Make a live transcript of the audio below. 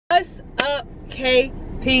up,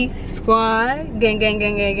 KP squad? Gang, gang,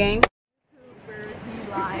 gang, gang, gang. YouTubers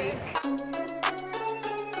be like.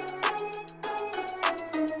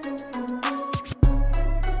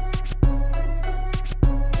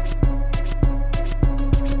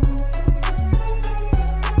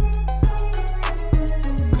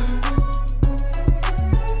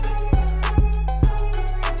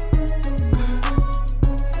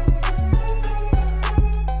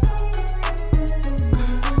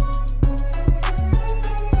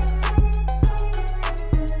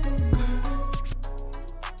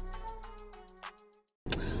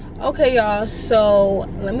 Okay, y'all, so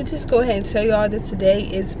let me just go ahead and tell y'all that today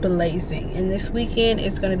is blazing and this weekend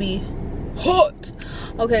it's gonna be hot.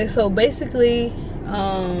 Okay, so basically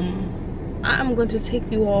I'm going to take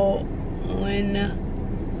you all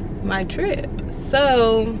on my trip.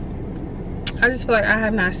 So I just feel like I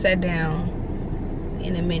have not sat down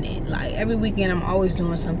in a minute. Like every weekend I'm always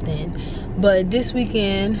doing something, but this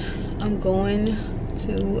weekend I'm going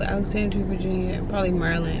to Alexandria, Virginia, probably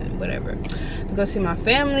Maryland, whatever, to go see my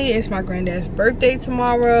family. It's my granddad's birthday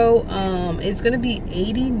tomorrow. It's gonna be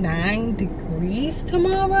 89 degrees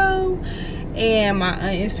tomorrow, and my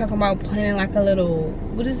aunt is talking about planning like a little,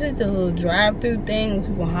 what is it, the little drive-through thing where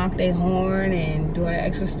people honk their horn and do all the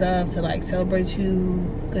extra stuff to like celebrate you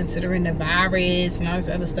considering the virus and all this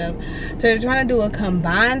other stuff. So they're trying to do a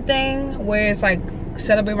combined thing where it's like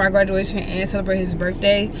celebrate my graduation and celebrate his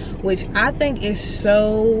birthday, which I think is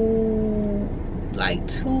so like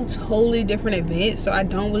two totally different events. So I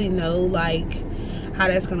don't really know like how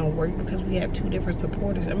that's gonna work because we have two different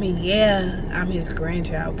supporters. I mean, yeah, I'm his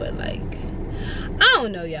grandchild, but like I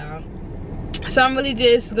don't know, y'all. So I'm really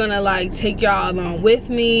just gonna like take y'all along with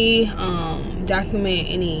me, document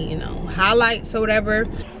any, you know, highlights or whatever.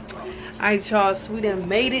 All right, y'all, so we done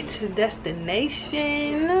made it to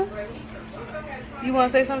destination. You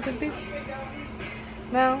want to say something to people?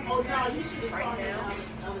 No?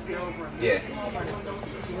 Yeah.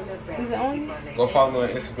 Is it on you? Go follow me on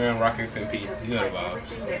Instagram, Rockets and P. You know the vibes.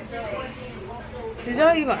 Did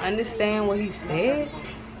y'all even understand what he said?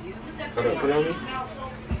 Put it on me?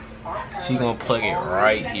 She gonna plug it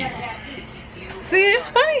right here. See, it's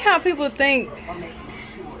funny how people think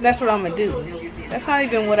that's what I'm gonna do. That's not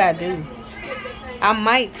even what I do. I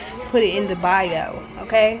might put it in the bio,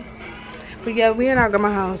 okay? But yeah, we're in our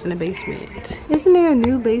grandma's house in the basement. Isn't there a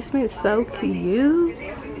new basement? So cute.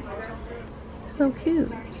 So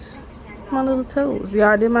cute. My little toes.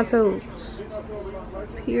 Y'all did my toes.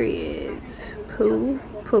 Period. Poo.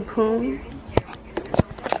 Poo-poom.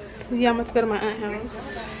 Yeah, I'm about to go to my aunt's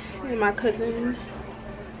house. And my cousin.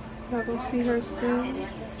 Y'all gonna see her soon.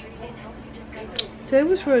 Today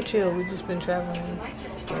was real chill. We just been traveling.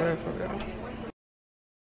 For real.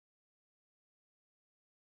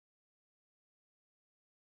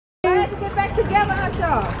 Get back together,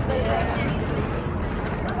 y'all.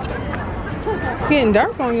 It's getting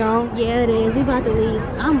dark on y'all. Yeah, it is. We about to leave.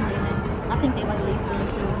 I'm leaving. I think they about to leave soon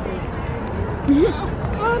too.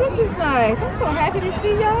 Oh, this is nice. I'm so happy to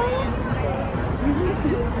see y'all.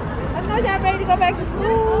 I know y'all ready to go back to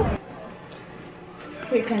school.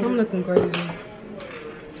 I'm looking crazy.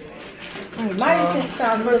 My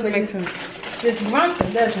sounds really just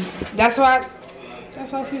grunting, doesn't it? That's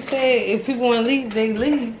why she said if people want to leave, they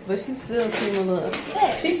leave. But she still seems a little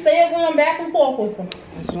upset. She's still going back and forth with them.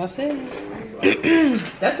 That's what I said.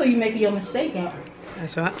 That's where you making your mistake at.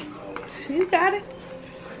 That's right. She got it.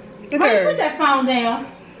 Look at her. Put that phone down.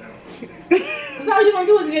 Because all you're going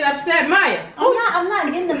to do is get upset, Maya. I'm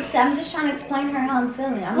not getting upset. I'm just trying to explain to her how I'm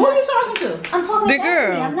feeling. Who are you talking to? I'm talking the to girl.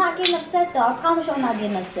 Destiny. I'm not getting upset, though. I promise you I'm not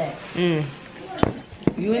getting upset.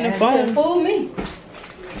 You in the phone. Fool me.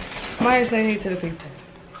 Maya, say hey to the people.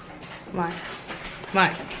 Maya.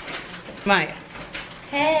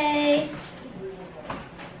 Hey.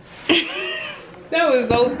 That was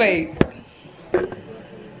so fake.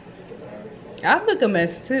 I look a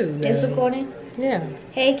mess too. Though. It's recording? Yeah.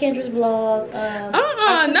 Hey, Kendra's vlog.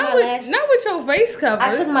 Not with your face covered.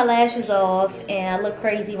 I took my lashes off and I look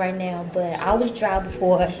crazy right now, but I was dry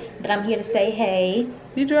before. But I'm here to say hey.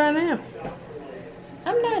 You dry now?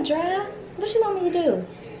 I'm not dry. What you want me to do?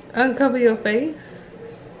 Uncover your face.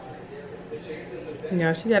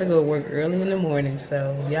 Y'all, she gotta go to work early in the morning,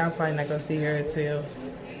 so y'all probably not gonna see her until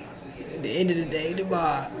the end of the day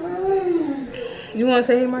tomorrow. You wanna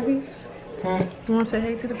say hey, Marquise? Huh? You wanna say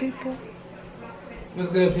hey to the people? What's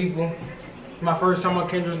good, people? My first time on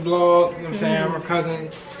Kendra's vlog. You know what I'm saying? I'm her cousin.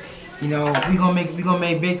 You know, we gonna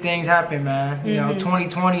make big things happen, man. You know,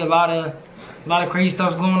 2020, a lot of crazy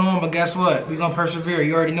stuff's going on, but guess what? We gonna persevere.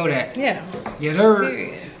 You already know that. Yeah. Yes, sir.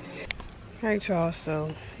 Period. Alright, y'all,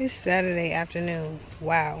 so it's Saturday afternoon.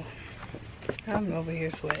 Wow. I'm over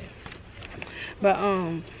here sweating. But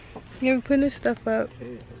yeah, we putting this stuff up.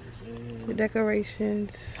 The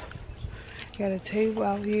decorations. Got a table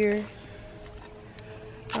out here.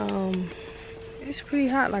 It's pretty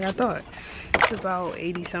hot like I thought. It's about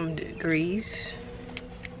 80 something degrees.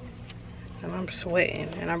 And I'm sweating.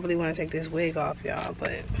 And I really want to take this wig off, y'all,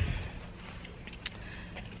 but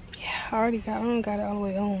yeah, I already got it all the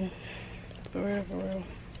way on. For real, for real.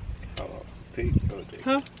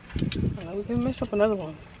 Huh? I know we can mess up another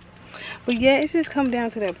one. But yeah, it's just come down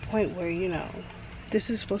to that point where, you know, this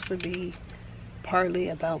is supposed to be partly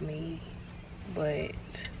about me, but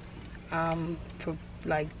I'm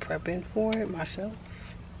like prepping for it myself.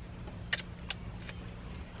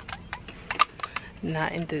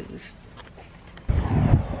 Not enthused.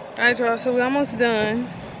 Alright, y'all, so we're almost done.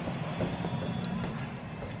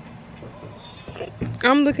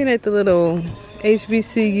 I'm looking at the little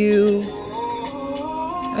HBCU.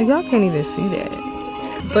 Y'all can't even see that.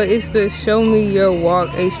 But it's the Show Me Your Walk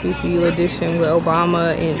HBCU edition with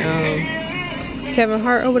Obama and Kevin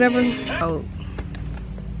Hart or whatever. Oh,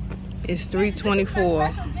 it's 3:24.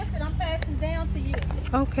 I'm passing down to you.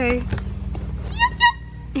 Okay.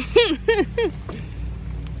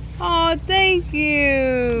 Oh, thank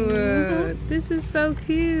you. This is so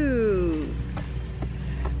cute.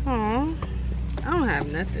 Aw, I don't have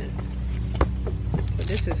nothing. But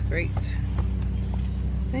this is great.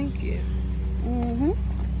 Thank you.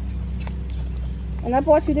 And I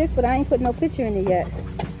bought you this, but I ain't put no picture in it yet.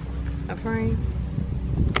 A frame.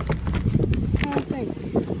 Oh, thank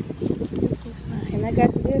you. This was nice. And I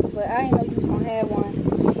got you this, but I didn't know you was gonna have one.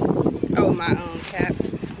 Oh, my cap.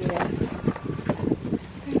 Yeah.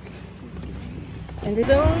 And this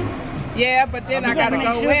Yeah, but then I gotta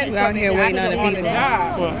go with. We out here waiting on the people.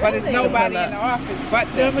 Job, but it's nobody in the office but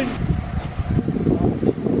them.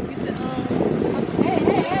 Hey.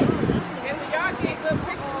 And y'all get good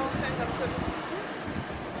pictures, send them to me.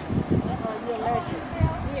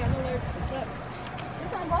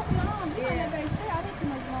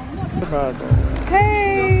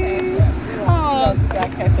 Hey. Oh,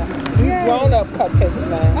 you grown up cupcakes,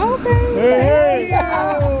 man. Okay. Hey,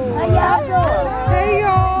 y'all. how y'all doing? Hey,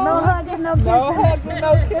 y'all. No hugging, no kissing. No hugging,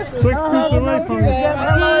 no kisses. 6 pieces away from you. Thank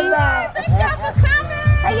y'all for coming.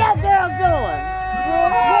 How y'all girls doing?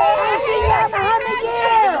 I see y'all in 100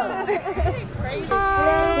 years.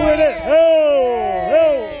 Who is it? Hey!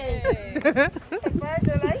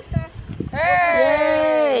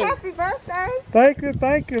 Hey. Happy birthday. Thank you,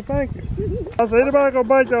 thank you, thank you. I said, anybody gonna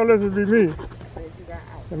bite y'all unless it be me.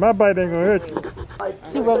 And my bite ain't gonna hurt you.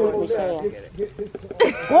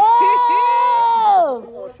 Whoa!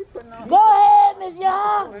 Go ahead, Miss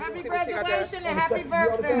Young. Happy graduation and happy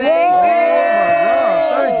birthday. Yay!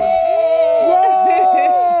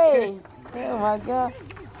 Oh my God.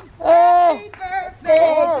 Happy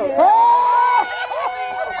birthday.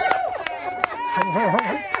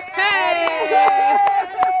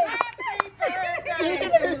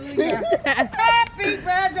 Happy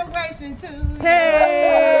graduation to you.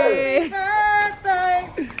 Hey! Birthday!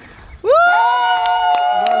 Woo!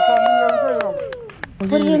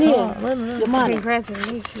 Put it in here. Your money.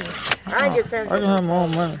 Congratulations. I can have my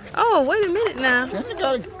own money. Oh, wait a minute now. Go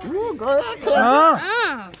ahead.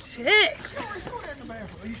 Oh, shit.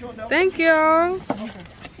 Thank y'all.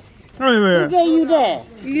 Who gave you that?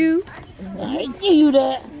 You. I ain't give you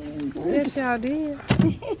that. Yes, y'all did.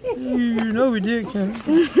 You know we did,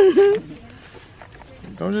 Kendra.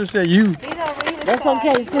 Don't just say you. That's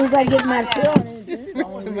okay. As soon as I get my bill,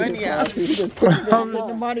 The money out.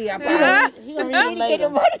 the money out. He gonna read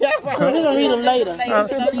them later.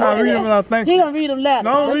 I'll read them and I'll thank He you. gonna read them later.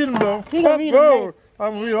 No, don't read them though. He gonna read them later.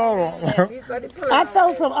 I'm gonna read all of them. I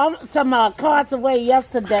threw some cards away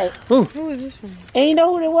yesterday. Who is this one? And you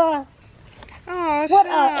know who it was? Oh, What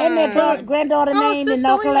and their granddaughter name in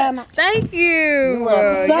North Carolina? Thank you.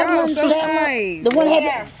 Y'all Sutherland, so nice. the one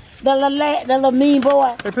had the little mean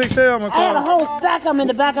boy. Hey, pick tail on my I had a car. whole stack of them in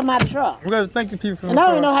the back of my truck. We gotta thank the people from And the I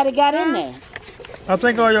don't even know car. how they got in there. I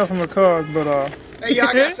thank all y'all from the cars, but Hey,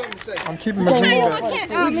 y'all got something to say. I'm keeping my green back.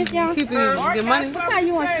 Miss Young, keep your money. What kind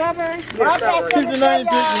you want, strawberry? Keep the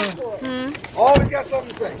name, Always got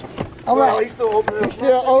something to say. All right. He's still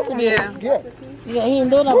open. Yeah. Yeah, he ain't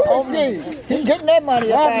doing nothing opening. He's getting that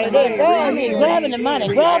money up out of there. Grabbing the money.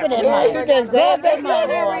 Grabbing that money. Grab that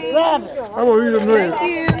money. Grab it. I'm gonna read them later.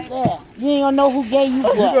 Thank you. Yeah. You ain't gonna know who gave you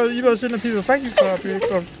what. You better send the people thank you card here,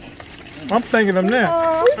 cause I'm thanking them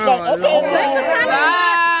now. Bye.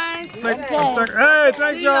 Hey, thank y'all.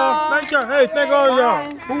 Thank y'all. Hey, thank all y'all.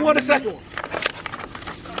 Who won the second one?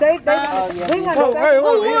 They So, hey,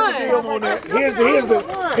 Who wait, won? Here's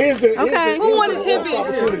the Okay. Who won the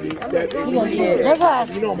championship? That's why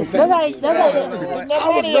you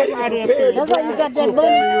got that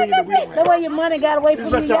money. That's why your money got away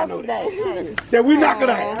from you yesterday. that we not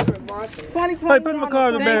gonna have. hey, put my car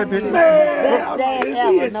in the bag, bitch.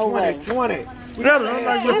 Man, no way. 20. Whatever, I'm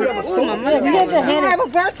not getting it.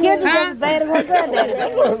 Kids are as bad as her granddaddy.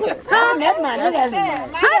 That money. Look at her.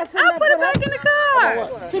 I put it back in the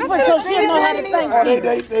car. She put so she know how to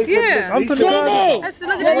think. Yeah. I'm putting the car in. Let's look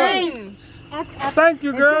at the names. Thank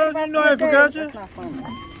you, girl. You know I ain't forgot you.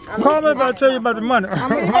 Call me if I tell you about the money. I'm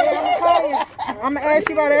gonna ask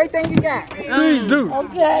you about everything you got. Please do.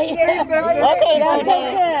 Okay.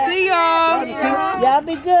 See y'all. Y'all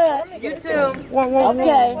be good. You too. Okay.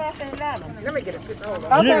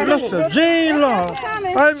 Mr. Gene Long.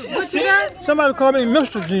 What you got? Somebody call me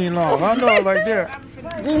Mr. Gene Long. I know it like that.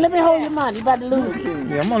 Gee, let me hold your money. You about to lose it.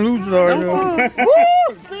 Yeah, I'm gonna lose it already. Let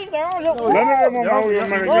me hold your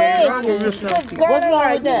money again. What's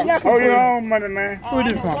wrong with that? Hold your own money, man. Who is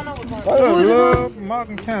this from? Love,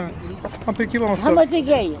 Martin County. I'll pick you on How much he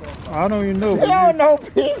gave you? I don't even know. You don't know,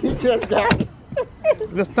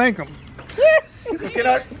 Let's thank him. Can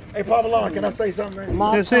I? Hey, Papa Long, can I say something,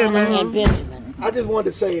 man? That's it, man. And Benjamin. I just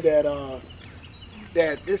wanted to say that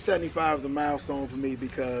that this 75 is a milestone for me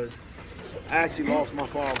because I actually lost my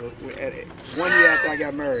father 1 year after I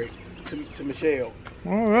got married to Michelle.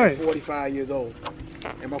 All right. 45 years old,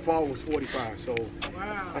 and my father was 45, so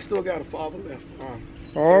I still got a father left.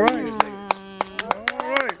 All right. I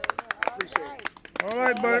appreciate it. All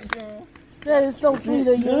right, bud. That is so sweet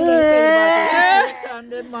of you. I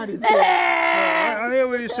hear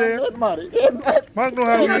what he said. Mark know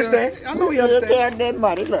how He to understand. I know he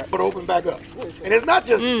understands. But open back up, and it's not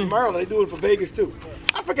just Maryland. They do it for Vegas too.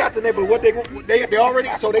 I forgot the name, but what they already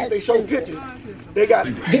they show pictures. They got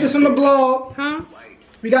Get this on the blog. Huh?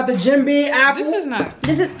 We got the Jim Beam apple. This is not.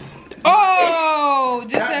 This is Oh,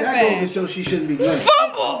 just that that goes to fast. show she shouldn't be doing it.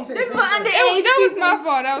 Fumble. this is for That underage was people. my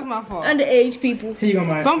fault. That was my fault. Underage people. Here you go,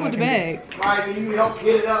 Mike. Fumbled the bag. Mike, can you help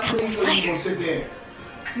get it up, please? Or you gonna sit there?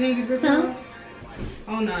 You gonna get grip on?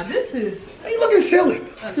 Oh no, this is. You looking silly.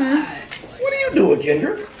 A lot. What are you doing,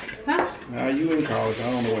 Kendra? Huh? Nah, you in college. I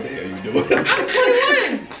don't know what the hell you doing. I'm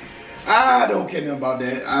 21. I don't care nothing about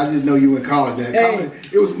that. I just know you in college. That Hey. college,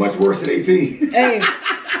 it was much worse than 18. Hey.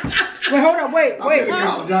 Wait, hold up, wait. I've been in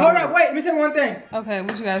college. Hold up, wait. Let me say one thing Okay,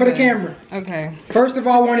 what you guys for the say? camera. Okay. First of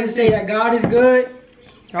all, I wanted to say that God is good.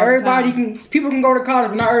 Everybody people can go to college,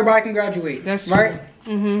 but not everybody can graduate. That's true. right.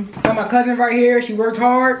 Mm-hmm. Got my cousin right here. She worked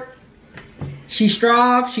hard. She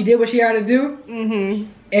strived. She did what she had to do. Mm-hmm.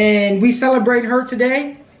 And we celebrate her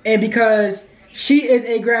today. And because she is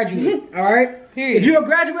a graduate, all right. Period. If you're a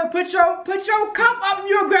graduate, put your cup up. If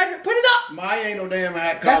you're a graduate, put it up. Maya ain't no damn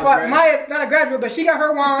college That's why grad. Maya not a graduate, but she got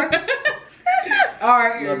her wine. All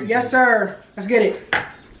right, Love you, yes sir. Let's get it.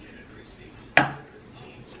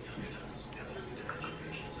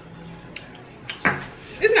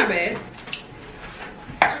 It's not bad.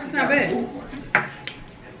 It's not bad.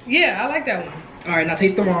 Yeah, I like that one. All right, now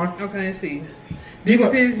taste the wine. Okay, let's see. This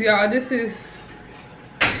is y'all. This is.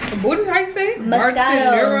 What did I say?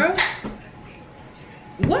 Moscato.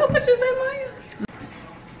 What you say, Maya?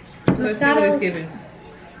 Let's see what it's giving.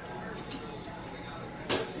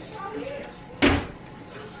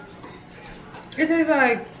 It tastes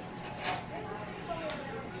like.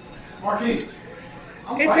 Marquis,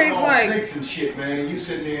 I'm It fighting tastes all like- snakes and shit, man, and you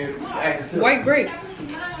sitting there acting silly. White grape.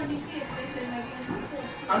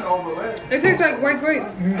 I know, but It tastes like white grape.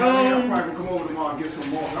 I'm probably gonna come over tomorrow and get some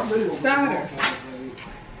more. I'm really gonna Cider.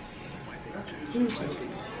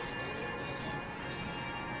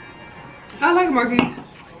 I like Marquis.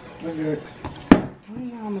 That's good. I don't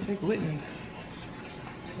know how I'm gonna take it with me.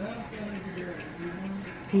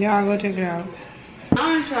 Y'all go check it out.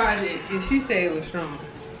 I tried it and she said it was strong.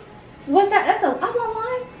 What's that? That's a. I want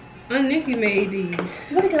wine. Aunt Nikki made these.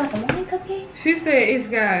 What is it, like a wine cupcake? She said it's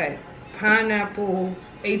got pineapple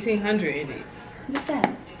 1800 in it. What's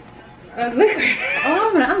that? A liquor.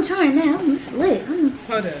 Oh, I'm trying now. It's lit.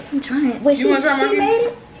 Hold up. I'm trying. Wait, You she wanna try Marquis? made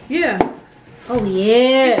it? Yeah. Oh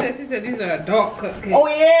yeah. She said these are adult cupcakes. Oh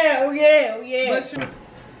yeah. Oh yeah. Oh yeah. But she-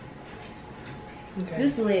 okay.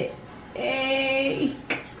 This lit. Hey.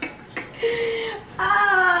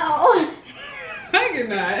 Oh. I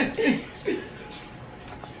cannot.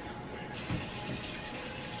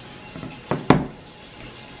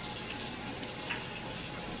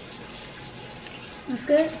 That's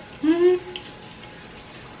good. Mhm.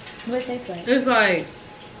 What it taste like?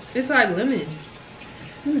 It's like lemon.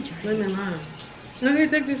 Let me try. Lemon lime. No, here,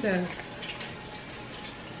 take this out.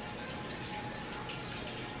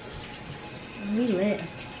 We lit.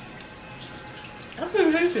 I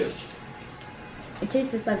couldn't taste it. It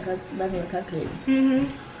tastes just like a regular cupcake.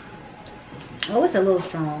 Mm-hmm. Oh, it's a little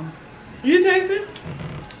strong. You taste it?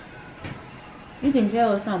 You can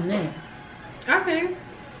tell it's something in it. I can.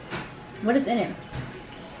 What is in it?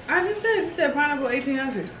 I just said, she said pineapple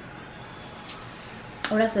 1800.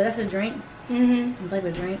 Oh, that's a drink? Mm-hmm. It's like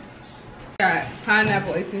a drink. Got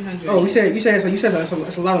pineapple 1800. Oh, you said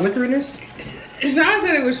it's a lot of liquor in this? Sean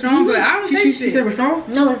said it was strong, but I don't taste it. She said it was strong?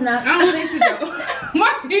 No, it's not. I don't taste it though.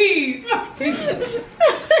 My peas. I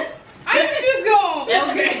can just go.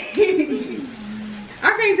 Okay.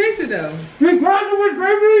 I can't taste it though. We graduate,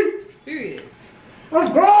 baby! Period.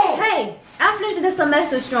 Let's go! Hey, I'm finishing this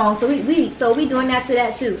semester strong, so we doing that to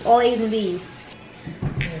that too. All A's and B's.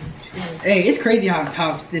 Hey, it's crazy how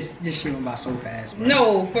this shit went by so fast, bro.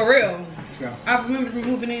 No, for real. Let's go. I remember from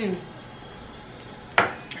moving in.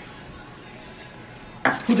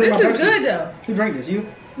 Who drank This my is Pepsi? good though. Who drank this? You?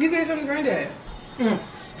 You gave some to Granddad. Alright,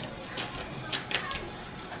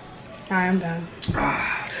 I'm done.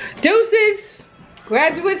 Deuces.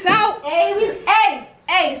 Graduates out.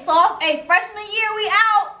 Hey, soft. Hey, freshman year, we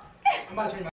out. I'm about to